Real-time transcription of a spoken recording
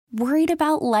Worried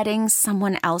about letting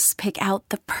someone else pick out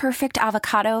the perfect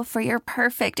avocado for your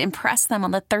perfect impress them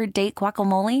on the third date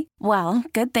guacamole? Well,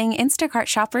 good thing Instacart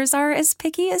shoppers are as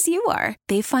picky as you are.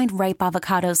 They find ripe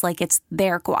avocados like it's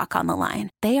their guac on the line.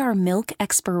 They are milk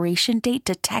expiration date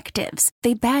detectives.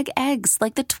 They bag eggs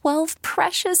like the 12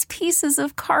 precious pieces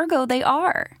of cargo they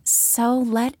are. So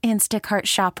let Instacart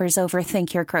shoppers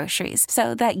overthink your groceries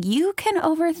so that you can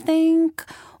overthink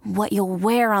what you'll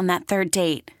wear on that third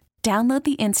date. Download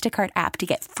the Instacart app to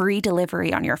get free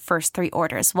delivery on your first 3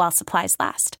 orders while supplies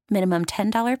last. Minimum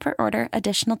 $10 per order.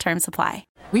 Additional terms apply.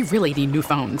 We really need new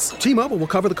phones. T-Mobile will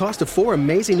cover the cost of 4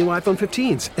 amazing new iPhone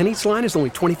 15s, and each line is only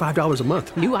 $25 a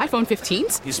month. New iPhone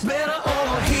 15s? It's better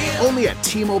over here. Only at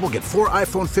T-Mobile, get 4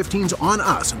 iPhone 15s on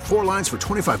us and 4 lines for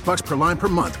 $25 per line per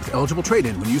month with eligible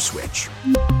trade-in when you switch.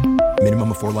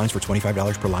 Minimum of 4 lines for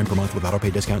 $25 per line per month with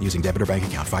autopay discount using debit or bank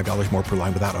account. $5 more per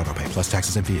line without autopay, plus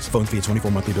taxes and fees. Phone fee at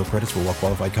 24 monthly bill credits for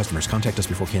well-qualified customers. Contact us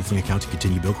before canceling account to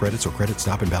continue bill credits or credit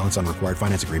stop and balance on required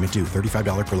finance agreement due.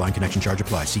 $35 per line connection charge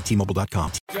applies. See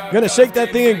T-Mobile.com. Gonna shake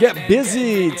that thing and get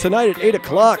busy. Tonight at 8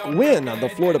 o'clock, win the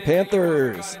Florida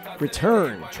Panthers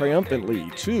return triumphantly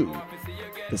to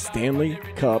the Stanley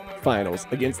Cup Finals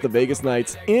against the Vegas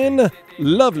Knights in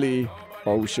lovely,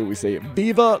 or should we say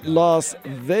Viva Las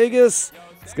Vegas.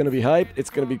 It's going to be hype. It's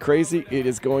going to be crazy. It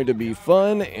is going to be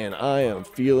fun, and I am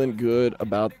feeling good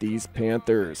about these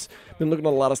Panthers. Been looking at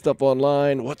a lot of stuff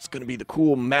online. What's going to be the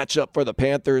cool matchup for the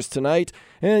Panthers tonight?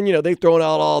 And, they've thrown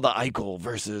out all the Eichel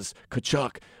versus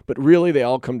Kachuk, but really they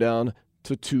all come down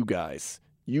to 2 guys.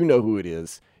 You know who it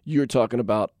is. You're talking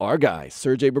about our guy,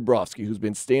 Sergei Bobrovsky, who's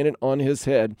been standing on his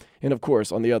head, and, of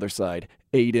course, on the other side,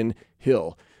 Adin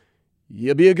Hill.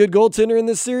 You'll be a good goaltender in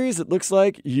this series. It looks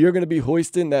like you're going to be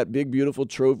hoisting that big, beautiful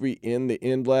trophy in the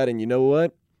end, Vlad. And you know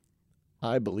what?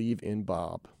 I believe in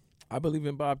Bob. I believe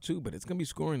in Bob, too, but it's going to be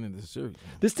scoring in this series.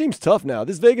 This team's tough now.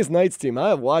 This Vegas Knights team, I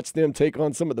have watched them take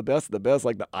on some of the best,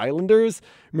 like the Islanders.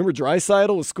 Remember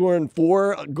Draisaitl was scoring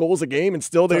 4 goals a game, and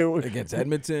still they were... Against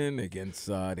Edmonton, against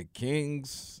the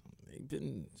Kings.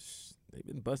 They've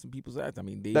been busting people's ass. I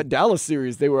mean, that Dallas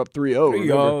series, they were up 3-0.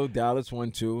 3-0, Dallas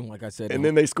 1-2, like I said. And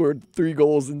then they scored 3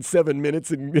 goals in 7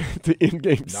 minutes in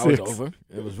game 6. That was over.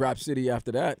 It was Rap City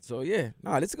after that. So, yeah.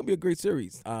 This is going to be a great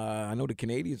series. I know the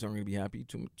Canadians aren't going to be happy.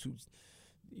 Two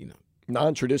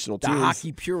non-traditional teams. The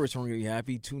hockey purists aren't going to be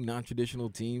happy. 2 non-traditional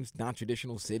teams,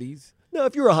 non-traditional cities. Now,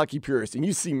 if you're a hockey purist and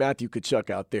you see Matthew Tkachuk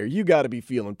out there, you got to be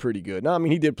feeling pretty good. Now, I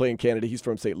mean, he did play in Canada. He's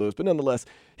from St. Louis. But nonetheless,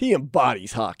 he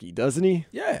embodies hockey, doesn't he?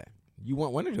 Yeah. You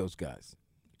want one of those guys.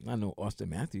 I know Austin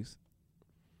Matthews.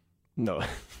 No,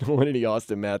 don't want any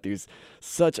Austin Matthews.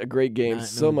 Such a great game,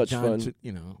 so much fun.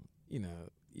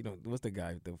 What's the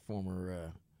guy, the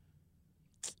former,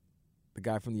 the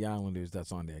guy from the Islanders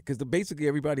that's on there? Because basically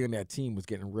everybody on that team was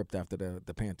getting ripped after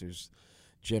the Panthers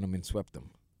gentlemen swept them.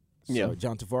 So yeah.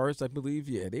 John Tavares, I believe,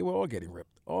 they were all getting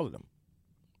ripped, all of them.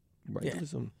 Right. Yeah.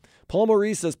 Paul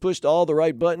Maurice has pushed all the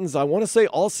right buttons. I want to say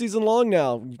all season long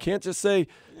now. You can't just say,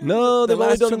 no, they've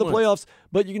only done it in the playoffs.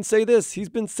 But you can say this. He's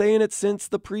been saying it since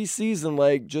the preseason.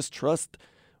 Like, just trust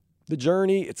the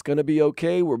journey. It's going to be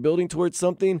okay. We're building towards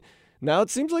something. Now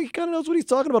it seems like he kind of knows what he's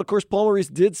talking about. Of course, Paul Maurice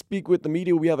did speak with the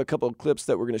media. We have a couple of clips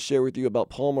that we're going to share with you about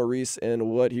Paul Maurice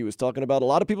and what he was talking about. A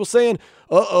lot of people saying,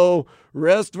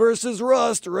 rest versus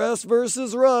rust, rest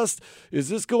versus rust. Is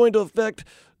this going to affect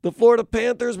the Florida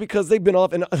Panthers? Because they've been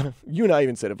off, and you and I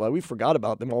even said it, Vlad. We forgot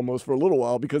about them almost for a little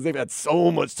while because they've had so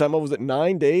much time. What was it,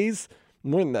 9 days?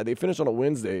 More than that. They finished on a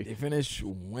Wednesday. They finished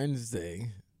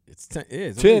Wednesday. It's 10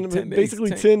 days.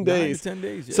 Basically 10 days. 10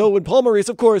 days, yeah. So when Paul Maurice,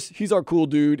 of course, he's our cool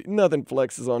dude. Nothing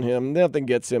flexes on him. Nothing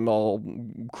gets him all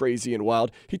crazy and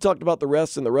wild. He talked about the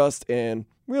rest and the rust, and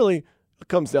really it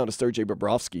comes down to Sergei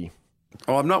Bobrovsky.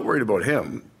 Oh, I'm not worried about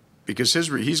him because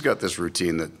he's got this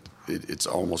routine that it's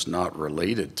almost not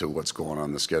related to what's going on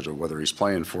in the schedule, whether he's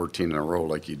playing 14 in a row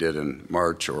like he did in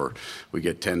March or we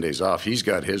get 10 days off. He's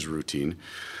got his routine.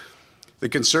 The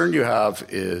concern you have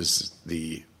is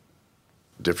the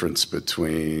difference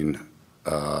between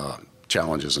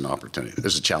challenges and opportunity.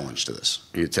 There's a challenge to this.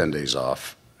 You get 10 days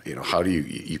off. How do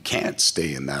you can't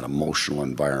stay in that emotional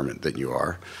environment that you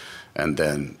are. And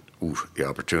then, the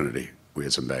opportunity. We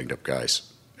had some banged up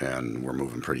guys, and we're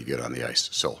moving pretty good on the ice.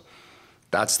 So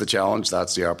that's the challenge.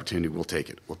 That's the opportunity. We'll take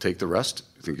it. We'll take the rest.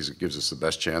 I think it gives us the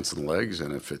best chance in the legs.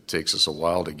 And if it takes us a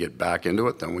while to get back into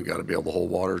it, then we got to be able to hold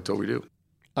water until we do.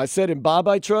 I said in Bob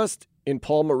I trust, in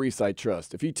Paul Maurice I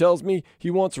trust. If he tells me he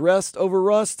wants rest over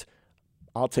rust,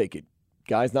 I'll take it.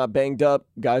 Guys not banged up.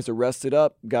 Guys are rested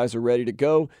up. Guys are ready to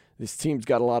go. This team's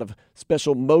got a lot of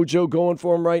special mojo going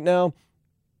for them right now.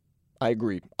 I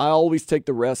agree. I always take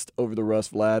the rest over the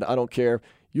rust, Vlad. I don't care.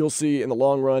 you'll see in the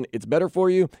long run it's better for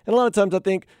you. And a lot of times I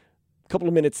think a couple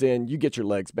of minutes in, you get your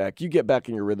legs back. You get back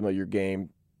in your rhythm of your game.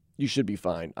 You should be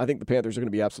fine. I think the Panthers are going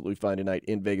to be absolutely fine tonight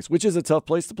in Vegas, which is a tough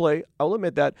place to play. I'll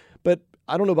admit that. But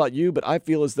I don't know about you, but I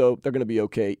feel as though they're going to be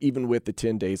okay even with the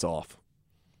 10 days off.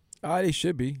 They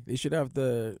should be. They should have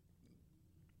the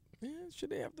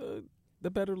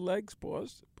better legs,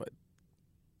 boys. But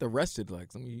the rested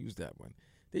legs. Let me use that one.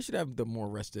 They should have the more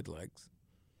rested legs.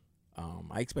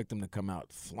 I expect them to come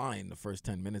out flying the first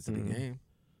 10 minutes of the game.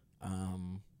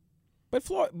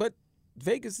 But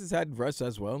Vegas has had rest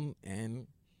as well, and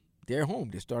they're home.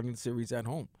 They're starting the series at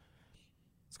home.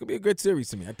 It's going to be a good series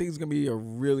to me. I think it's going to be a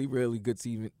really, really good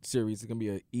series. It's going to be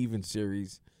an even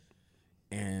series.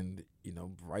 And,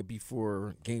 right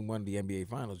before Game 1 of the NBA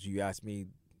Finals, you asked me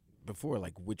before,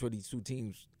 like, which of these two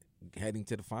teams heading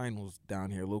to the finals down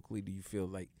here locally do you feel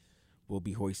like will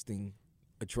be hoisting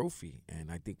a trophy?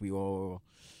 And I think we all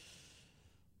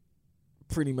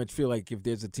pretty much feel like if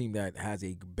there's a team that has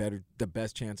the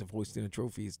best chance of hoisting a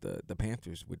trophy is the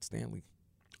Panthers with Stanley.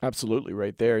 Absolutely,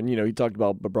 right there. And, you talked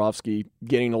about Bobrovsky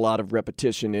getting a lot of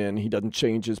repetition in. He doesn't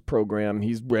change his program.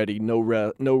 He's ready. No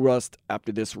rust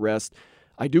after this rest.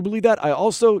 I do believe that. I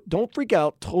also don't freak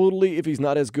out totally if he's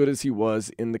not as good as he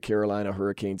was in the Carolina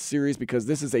Hurricanes series, because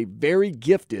this is a very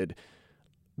gifted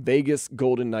Vegas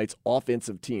Golden Knights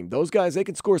offensive team. Those guys, they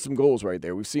can score some goals right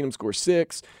there. We've seen them score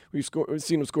 6. We've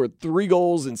seen them score 3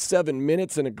 goals in 7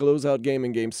 minutes in a closeout game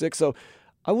in Game 6. So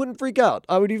I wouldn't freak out.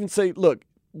 I would even say, look,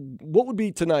 what would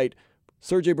be tonight,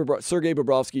 Sergei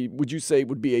Bobrovsky, would you say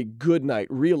would be a good night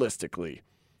realistically?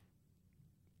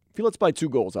 If he lets by 2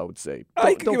 goals, I would say.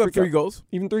 I can give up 3 goals.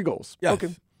 Even 3 goals. Yes.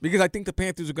 Okay. Because I think the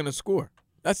Panthers are going to score.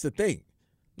 That's the thing.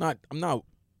 I'm not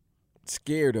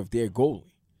scared of their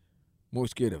goalie. More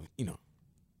scared of,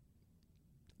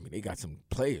 they got some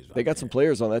players. They got some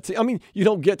players on that team. I mean, you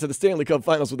don't get to the Stanley Cup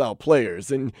Finals without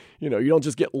players. And, you don't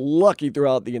just get lucky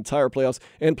throughout the entire playoffs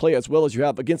and play as well as you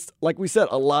have against, like we said,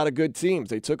 a lot of good teams.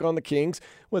 They took on the Kings.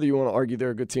 Whether you want to argue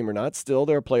they're a good team or not, still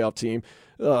they're a playoff team.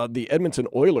 The Edmonton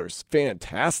Oilers,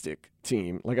 fantastic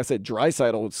team. Like I said,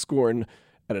 Draisaitl was scoring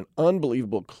at an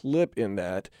unbelievable clip in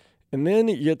that. And then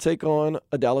you take on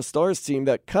a Dallas Stars team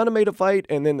that kind of made a fight.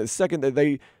 And then the second that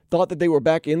they thought that they were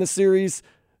back in the series,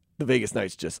 the Vegas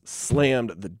Knights just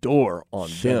slammed the door on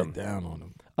them. Down on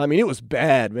them. I mean, it was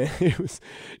bad, man.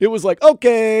 It was like,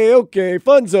 okay,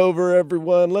 fun's over,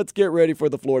 everyone. Let's get ready for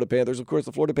the Florida Panthers. Of course,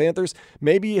 the Florida Panthers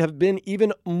maybe have been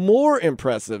even more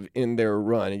impressive in their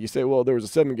run. And you say, well, there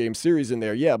was a 7-game series in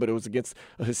there. Yeah, but it was against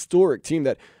a historic team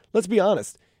that, let's be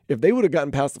honest, if they would have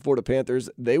gotten past the Florida Panthers,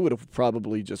 they would have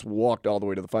probably just walked all the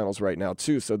way to the finals right now,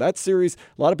 too. So that series,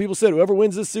 a lot of people said whoever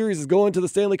wins this series is going to the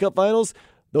Stanley Cup Finals.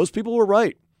 Those people were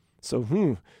right.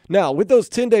 So, Now, with those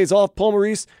 10 days off, Paul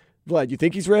Maurice, Vlad, you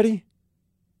think he's ready?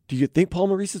 Do you think Paul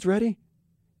Maurice is ready?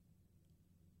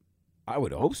 I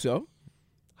would hope so.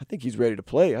 I think he's ready to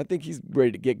play. I think he's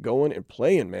ready to get going and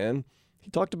playing, man.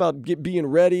 He talked about being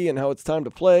ready and how it's time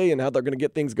to play and how they're going to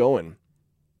get things going.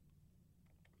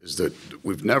 Is that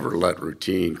we've never let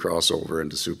routine cross over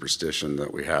into superstition,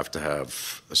 that we have to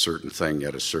have a certain thing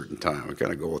at a certain time. We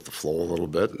kind of go with the flow a little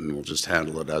bit, and we'll just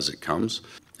handle it as it comes,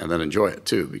 and then enjoy it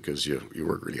too, because you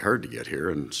work really hard to get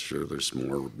here, and sure, there's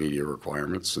more media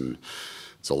requirements, and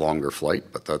it's a longer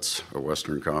flight, but that's a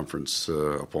Western Conference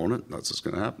opponent. That's what's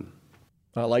going to happen.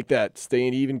 I like that.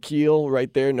 Staying even keel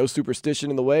right there. No superstition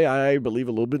in the way. I believe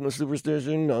a little bit in the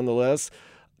superstition nonetheless.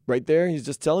 Right there, he's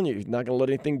just telling you he's not going to let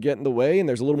anything get in the way, and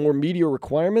there's a little more media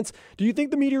requirements. Do you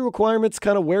think the media requirements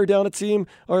kind of wear down a team,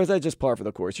 or is that just par for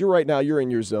the course? You're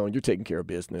in your zone. You're taking care of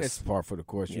business. It's par for the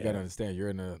course. You got to understand, you're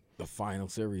in the final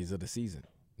series of the season.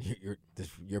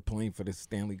 You're playing for the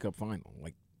Stanley Cup Final.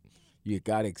 Like, you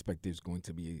got to expect there's going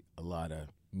to be a lot of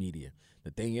media.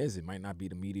 The thing is, it might not be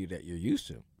the media that you're used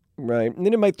to. Right. And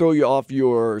then it might throw you off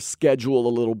your schedule a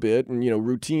little bit. And,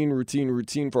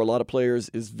 routine for a lot of players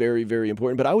is very, very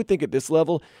important. But I would think at this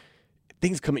level,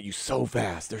 things come at you so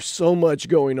fast. There's so much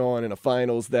going on in a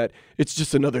finals that it's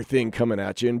just another thing coming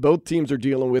at you. And both teams are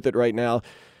dealing with it right now.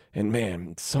 And,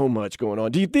 man, so much going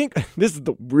on. Do you think, this is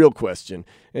the real question,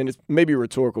 and it's maybe a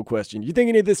rhetorical question, do you think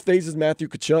any of this phases Matthew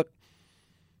Tkachuk?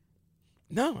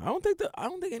 No, I don't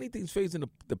think anything's phasing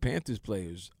the Panthers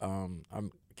players. I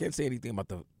can't say anything about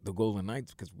the Golden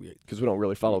Knights because we don't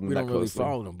really follow them. We don't really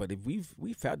follow them. But if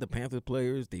we've had the Panther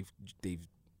players, they've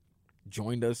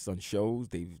joined us on shows.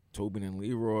 They've Tobin and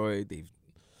Leroy. They've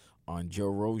on Joe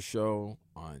Rose show,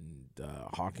 on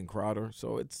Hawk and Crowder.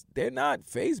 So they're not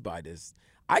fazed by this.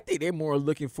 I think they're more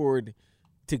looking forward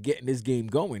to getting this game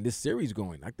going, this series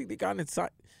going. I think they got inside.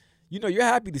 You're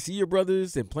happy to see your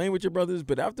brothers and playing with your brothers,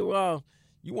 but after a while,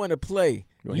 You want to play.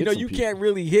 You know, You can't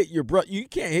really hit your you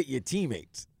can't hit your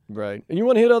teammates. Right. And you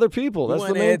want to hit other people. You That's want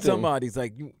the to main hit thing. somebody. It's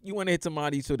like you want to hit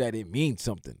somebody so that it means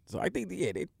something. So I think,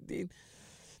 they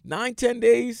 9-10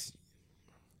 days,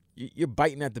 you're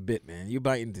biting at the bit, man. You're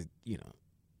biting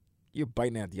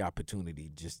at the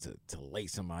opportunity just to lay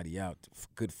somebody out.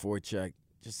 Good forecheck,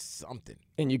 just something.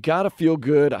 And you got to feel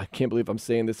good. I can't believe I'm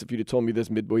saying this. If you'd have told me this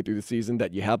midway through the season,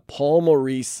 that you have Paul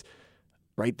Maurice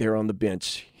right there on the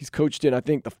bench. He's coached in, I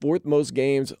think, the fourth most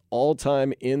games all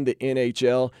time in the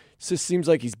NHL. It just seems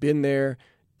like he's been there,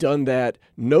 done that.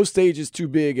 No stage is too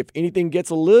big. If anything gets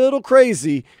a little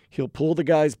crazy, he'll pull the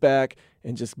guys back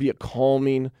and just be a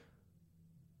calming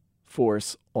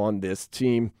force on this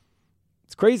team.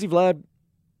 It's crazy, Vlad.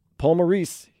 Paul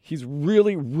Maurice, he's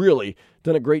really, really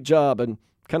done a great job and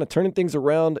kind of turning things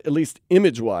around, at least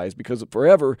image-wise, because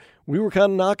forever we were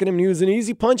kind of knocking him. He was an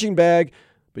easy punching bag.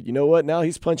 But you know what? Now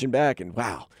he's punching back, and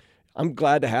wow, I'm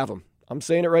glad to have him. I'm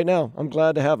saying it right now. I'm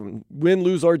glad to have him. Win,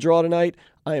 lose, or draw tonight,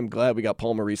 I am glad we got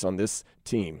Paul Maurice on this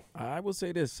team. I will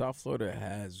say this. South Florida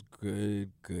has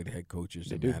good head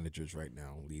coaches and managers right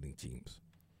now leading teams.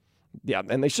 Yeah,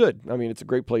 and they should. I mean, it's a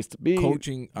great place to be.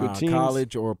 Coaching, good teams.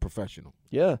 college or professional.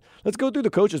 Yeah. Let's go through the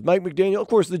coaches. Mike McDaniel, of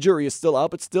course, the jury is still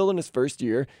out, but still in his first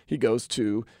year, he goes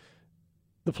to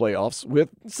the playoffs with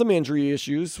some injury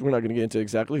issues. We're not going to get into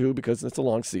exactly who because it's a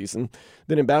long season.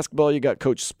 Then in basketball, you got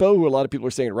Coach Spo, who a lot of people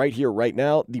are saying right here, right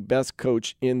now, the best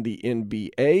coach in the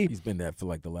NBA. He's been that for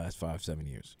like the last 5-7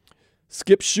 years.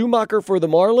 Skip Schumacher for the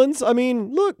Marlins. I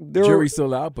mean, look, jury's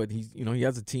still out, but he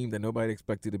has a team that nobody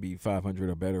expected to be 500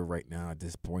 or better right now at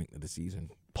this point of the season.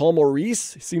 Paul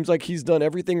Maurice seems like he's done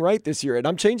everything right this year, and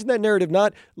I'm changing that narrative.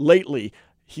 Not lately.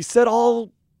 He said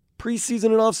all preseason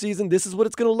and offseason, this is what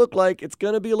it's going to look like. It's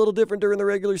going to be a little different during the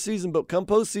regular season, but come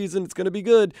postseason, it's going to be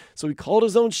good. So he called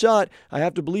his own shot. I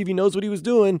have to believe he knows what he was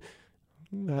doing.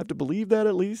 I have to believe that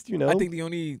at least, I think the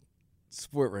only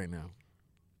sport right now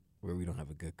where we don't have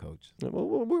a good coach. Well,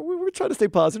 we're trying to stay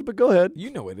positive, but go ahead.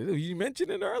 You know what it is. You mentioned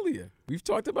it earlier. We've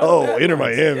talked about that. Inter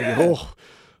Miami. Yeah.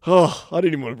 Oh, I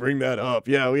didn't even want to bring that up.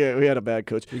 Yeah, we had a bad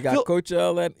coach. We got Coach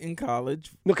L in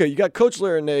college. Okay, you got Coach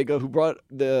Larinaga, who brought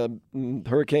the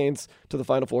Hurricanes to the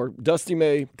Final Four. Dusty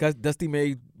May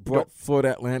brought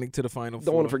Florida Atlantic to the Final Four.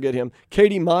 Don't want to forget him.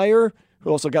 Katie Meyer,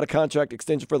 who also got a contract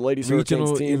extension for the ladies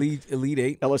Hurricanes team. Elite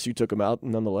Eight. LSU took him out,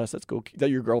 nonetheless. Let's go. That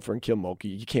your girlfriend, Kim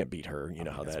Mulkey. You can't beat her. You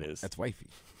know how that is. That's wifey.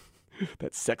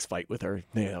 That sex fight with her.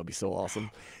 Man, that would be so awesome.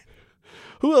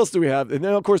 Who else do we have? And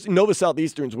then, of course, Nova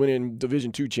Southeastern's winning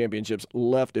Division II championships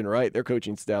left and right. Their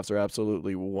coaching staffs are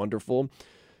absolutely wonderful.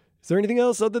 Is there anything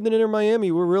else other than Inter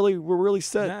Miami? We're really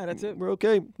set. Nah, that's it. We're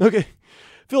okay. Okay.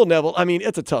 Phil Neville, I mean,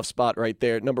 it's a tough spot right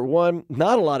there. Number one,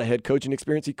 not a lot of head coaching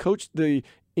experience. He coached the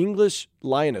English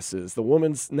Lionesses, the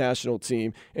women's national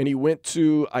team, and he went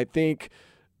to, I think,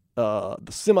 the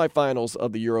semifinals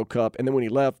of the Euro Cup. And then when he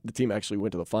left, the team actually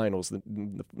went to the finals the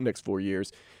next 4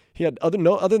 years. He had other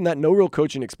than that, no real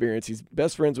coaching experience. He's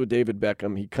best friends with David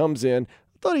Beckham. He comes in.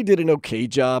 I thought he did an okay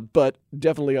job, but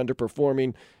definitely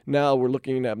underperforming. Now we're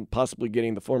looking at possibly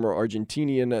getting the former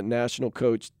Argentinian national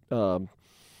coach. But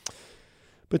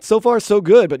so far, so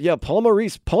good. But yeah, Paul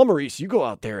Maurice, you go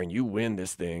out there and you win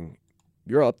this thing.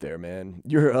 You're up there, man.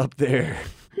 You're up there.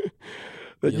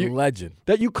 You're a legend.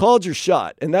 That you called your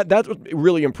shot. And that's what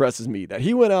really impresses me, that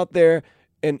he went out there.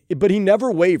 But he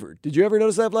never wavered. Did you ever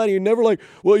notice that, Vlad? He never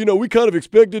we kind of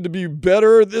expected to be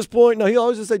better at this point. No, he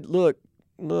always just said, look,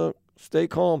 stay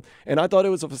calm. And I thought it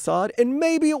was a facade, and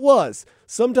maybe it was.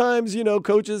 Sometimes,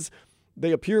 coaches,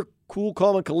 they appear cool,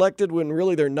 calm, and collected when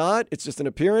really they're not. It's just an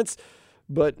appearance.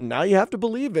 But now you have to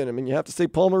believe in him, and you have to say,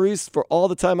 Paul Maurice, for all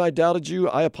the time I doubted you,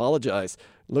 I apologize.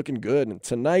 Looking good. And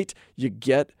tonight, you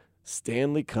get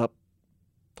Stanley Cup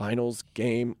Finals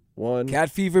Game 1.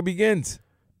 Cat fever begins.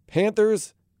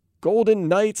 Panthers, Golden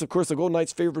Knights. Of course, the Golden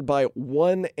Knights favored by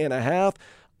 1.5.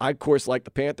 I, of course, like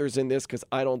the Panthers in this because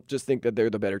I don't just think that they're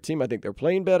the better team. I think they're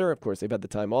playing better. Of course, they've had the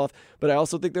time off. But I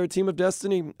also think they're a team of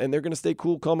destiny, and they're going to stay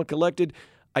cool, calm, and collected.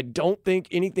 I don't think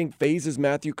anything phases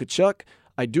Matthew Tkachuk.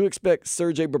 I do expect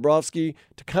Sergei Bobrovsky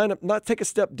to kind of not take a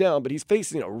step down, but he's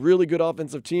facing a really good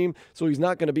offensive team, so he's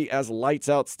not going to be as lights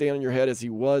out, stay on your head as he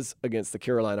was against the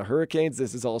Carolina Hurricanes.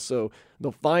 This is also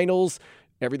the finals.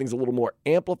 Everything's a little more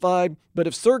amplified. But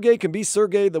if Sergei can be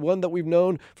Sergei, the one that we've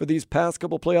known for these past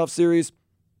couple playoff series,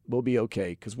 we'll be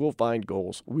okay because we'll find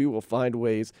goals. We will find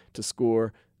ways to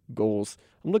score goals.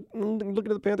 I'm looking at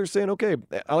the Panthers saying, okay,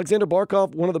 Alexander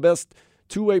Barkov, one of the best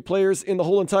two-way players in the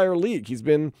whole entire league. He's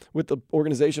been with the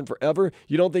organization forever.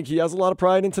 You don't think he has a lot of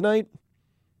pride in tonight?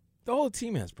 The whole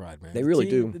team has pride, man. They really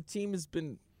do. The team has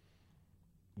been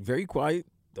very quiet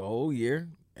the whole year.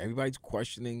 Everybody's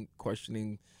questioning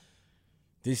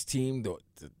this team,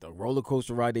 the roller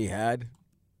coaster ride they had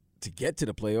to get to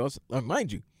the playoffs.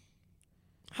 Mind you,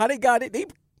 how they got it, they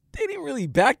didn't really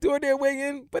backdoor their way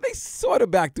in, but they sort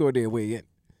of backdoor their way in.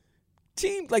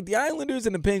 Teams like the Islanders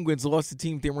and the Penguins lost the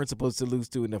team they weren't supposed to lose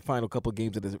to in the final couple of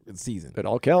games of the season. It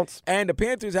all counts. And the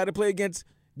Panthers had to play against,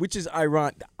 which is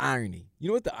ironic. The irony. You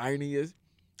know what the irony is?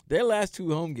 Their last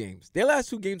two home games, their last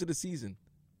two games of the season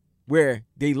where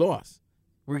they lost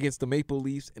were against the Maple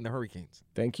Leafs and the Hurricanes.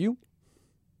 Thank you.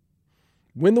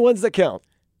 Win the ones that count.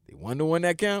 They won the one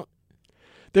that count.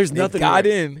 There's nothing. They got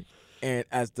in and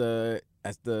as the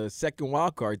second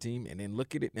wild card team, and then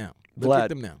look at it now. Look Vlad, at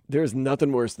them now. There's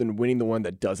nothing worse than winning the one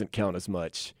that doesn't count as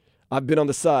much. I've been on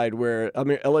the side where,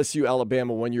 LSU,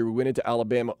 Alabama, 1 year we went into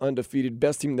Alabama undefeated.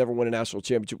 Best team never won a national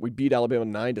championship. We beat Alabama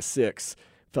 9-6.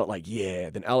 Felt like, yeah.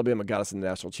 Then Alabama got us in the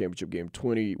national championship game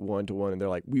 21-1, and they're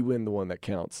like, we win the one that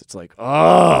counts. It's like,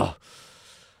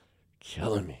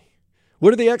 killing me.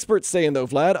 What are the experts saying, though,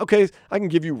 Vlad? Okay, I can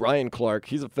give you Ryan Clark.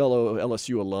 He's a fellow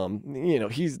LSU alum. You know,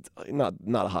 he's not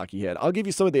a hockey head. I'll give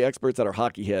you some of the experts that are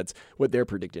hockey heads, what they're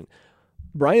predicting.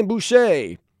 Brian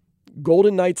Boucher,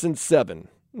 Golden Knights in 7.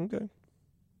 Okay.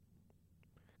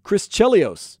 Chris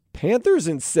Chelios, Panthers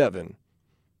in 7.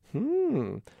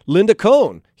 Linda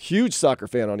Cohn, huge soccer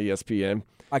fan on ESPN.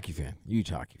 Hockey fan,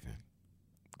 huge hockey fan.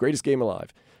 Greatest game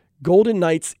alive. Golden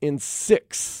Knights in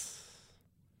 6.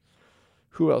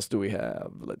 Who else do we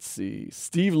have? Let's see.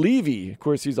 Steve Levy. Of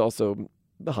course, he's also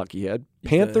the hockey head.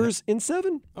 Panthers in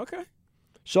 7. Okay.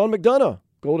 Sean McDonough.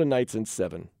 Golden Knights in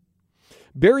 7.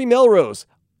 Barry Melrose.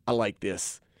 I like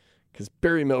this because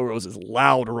Barry Melrose is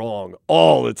loud wrong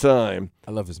all the time.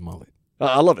 I love his mullet.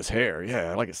 I love his hair.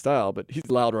 Yeah, I like his style, but he's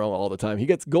loud wrong all the time. He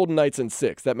gets Golden Knights in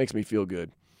 6. That makes me feel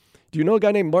good. Do you know a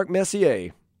guy named Mark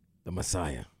Messier? The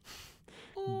Messiah.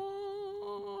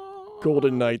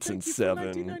 Golden Knights in 7.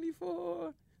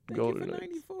 1994. Golden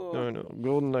Knights. No.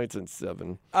 Golden Knights in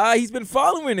 7. He's been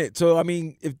following it. So, I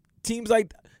mean, if teams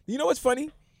like, you know what's funny?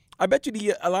 I bet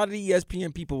you a lot of the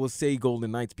ESPN people will say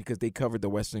Golden Knights because they covered the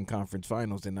Western Conference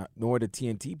Finals, and nor the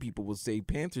TNT people will say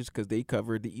Panthers because they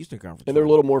covered the Eastern Conference. And they're a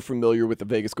little more familiar with the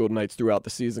Vegas Golden Knights throughout the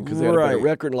season because they had a better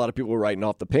record, and a lot of people were writing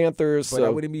off the Panthers. But I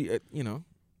wouldn't be,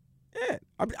 Yeah,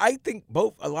 I think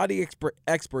a lot of the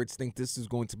experts think this is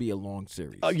going to be a long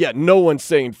series. Yeah, no one's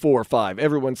saying 4 or 5.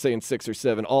 Everyone's saying 6 or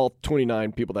 7. All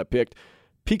 29 people that picked.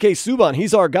 PK Subban,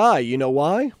 he's our guy. You know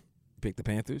why? Pick the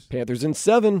Panthers? Panthers in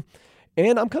 7.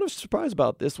 And I'm kind of surprised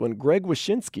about this one. Greg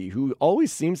Wyshynski, who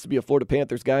always seems to be a Florida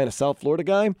Panthers guy and a South Florida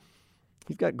guy,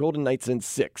 he's got Golden Knights in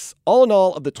 6. All in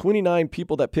all, of the 29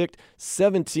 people that picked,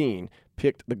 17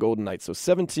 picked the Golden Knights. So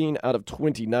 17 out of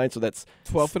 29. So that's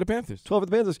 12 for the Panthers. 12 for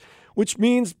the Panthers, which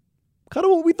means kind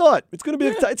of what we thought. It's going to be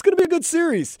it's going to be a good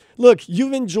series. Look,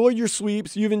 you've enjoyed your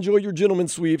sweeps. You've enjoyed your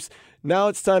gentleman's sweeps. Now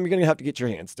it's time you're going to have to get your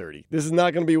hands dirty. This is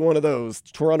not going to be one of those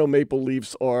Toronto Maple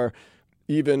Leafs or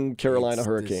even Carolina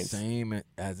Hurricanes. The same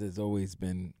as it's always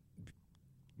been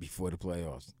before the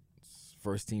playoffs. It's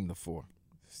first team to 4.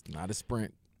 It's not a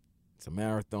sprint. It's a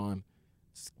marathon.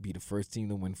 Be the first team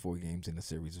to win 4 games in a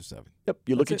series of 7. Yep.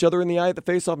 You look each other in the eye at the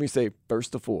face-off and you say,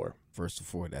 first to 4. First to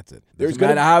 4, that's it. Doesn't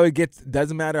matter how you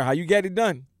get it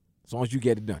done, as long as you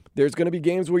get it done. There's going to be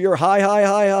games where you're high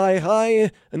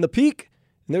in the peak,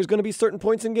 and there's going to be certain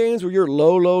points in games where you're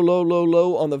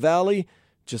low on the valley.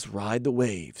 Just ride the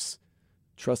waves.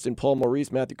 Trust in Paul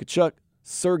Maurice, Matthew Tkachuk,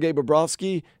 Sergei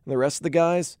Bobrovsky, and the rest of the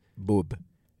guys. Boob.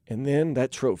 And then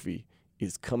that trophy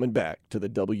is coming back to the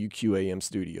WQAM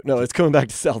studio. No, it's coming back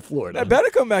to South Florida. I better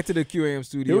come back to the QAM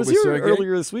studio. It was here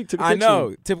earlier this week. Took a picture. I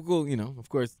know. Typical, of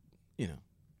course,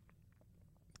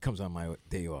 comes on my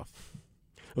day off.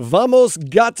 Vamos,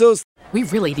 gatos. We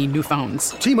really need new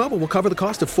phones. T-Mobile will cover the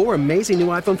cost of 4 amazing new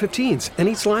iPhone 15s, and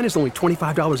each line is only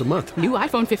 $25 a month. New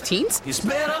iPhone 15s? It's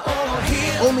better over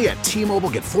here. Only at T-Mobile,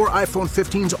 get 4 iPhone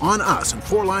 15s on us and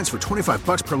 4 lines for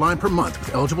 $25 per line per month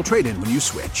with eligible trade-in when you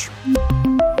switch.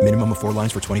 Minimum of 4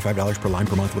 lines for $25 per line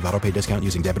per month with autopay discount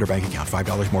using debit or bank account.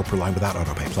 $5 more per line without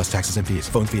autopay, plus taxes and fees.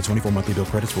 Phone fee at 24 monthly bill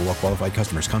credits for well-qualified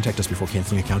customers. Contact us before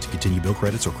canceling account to continue bill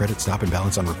credits or credit stop and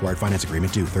balance on required finance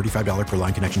agreement due. $35 per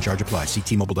line connection charge applies. See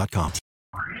T-Mobile.com.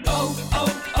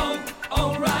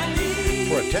 O'Reilly.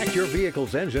 Protect your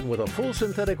vehicle's engine with a full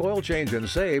synthetic oil change and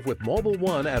save with Mobile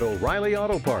One at O'Reilly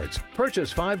Auto Parts.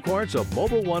 Purchase 5 quarts of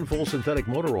Mobile One full synthetic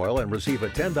motor oil and receive a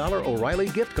 $10 O'Reilly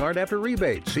gift card after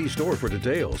rebate. See store for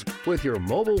details. With your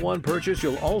Mobile One purchase,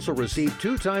 you'll also receive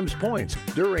 2 times points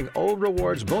during O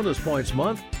Rewards Bonus Points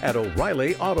Month at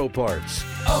O'Reilly Auto Parts.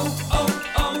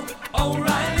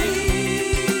 O'Reilly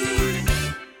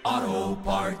Auto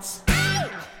Parts.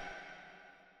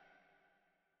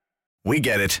 We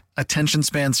get it. Attention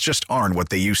spans just aren't what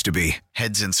they used to be.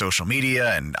 Heads in social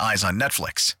media and eyes on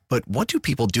Netflix. But what do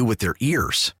people do with their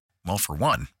ears? Well, for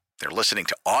one, they're listening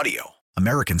to audio.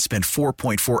 Americans spend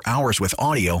 4.4 hours with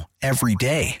audio every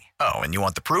day. Oh, and you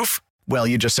want the proof? Well,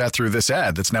 you just sat through this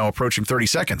ad that's now approaching 30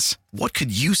 seconds. What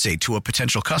could you say to a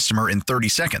potential customer in 30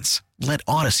 seconds? Let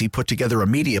Odyssey put together a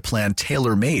media plan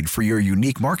tailor-made for your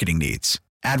unique marketing needs.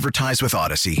 Advertise with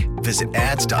Odyssey. Visit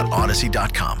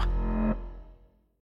ads.odyssey.com.